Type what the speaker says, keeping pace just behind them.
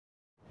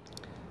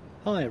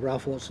Hi,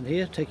 Ralph Watson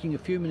here, taking a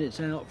few minutes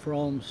out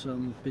from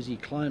some busy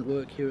client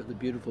work here at the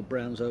beautiful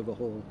Browns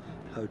Overhaul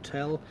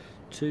Hotel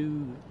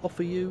to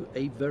offer you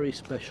a very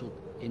special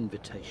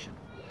invitation.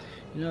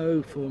 You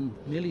know, for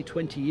nearly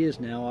 20 years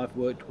now I've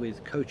worked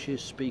with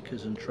coaches,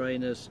 speakers and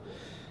trainers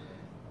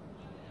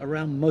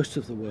around most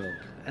of the world,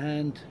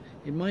 and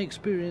in my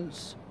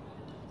experience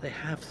they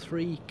have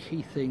three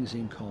key things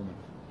in common.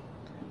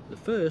 The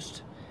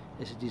first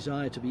is a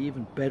desire to be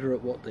even better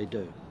at what they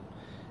do,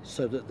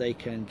 so that they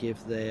can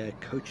give their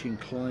coaching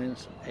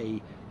clients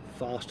a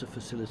faster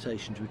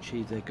facilitation to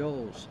achieve their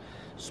goals.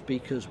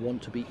 Speakers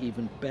want to be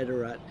even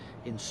better at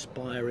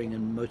inspiring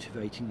and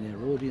motivating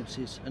their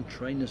audiences, and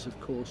trainers, of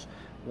course,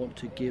 want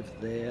to give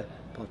their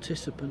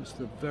participants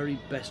the very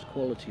best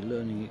quality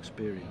learning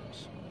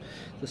experience.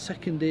 The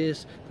second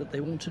is that they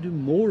want to do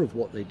more of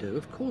what they do.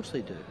 Of course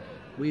they do.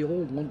 We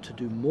all want to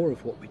do more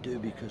of what we do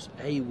because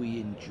A, we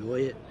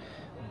enjoy it,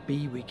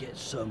 B, we get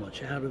so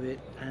much out of it,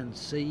 and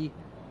C,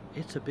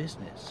 it's a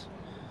business.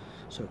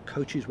 So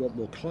coaches want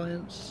more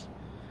clients,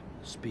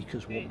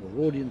 speakers want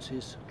more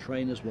audiences,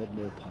 trainers want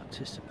more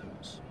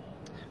participants.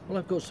 Well,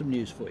 I've got some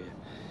news for you.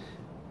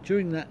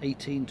 During that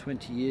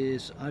 18-20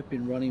 years, I've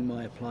been running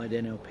my Applied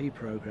NLP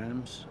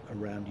programs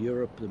around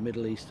Europe, the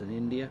Middle East and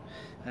India,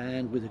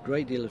 and with a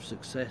great deal of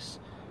success,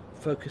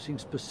 focusing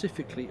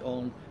specifically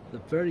on the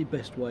very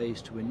best ways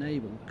to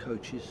enable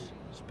coaches,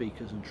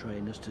 speakers and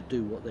trainers to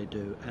do what they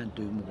do and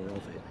do more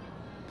of it.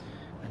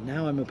 And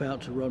now I'm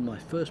about to run my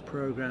first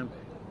program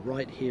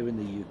right here in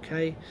the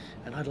UK,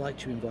 and I'd like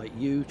to invite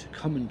you to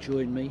come and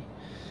join me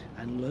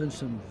and learn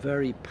some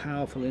very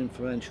powerful,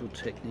 influential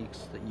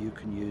techniques that you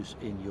can use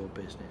in your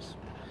business.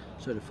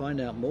 So to find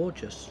out more,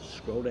 just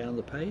scroll down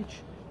the page.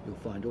 You'll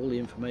find all the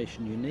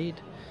information you need.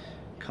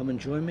 Come and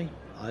join me.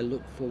 I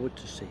look forward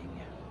to seeing you.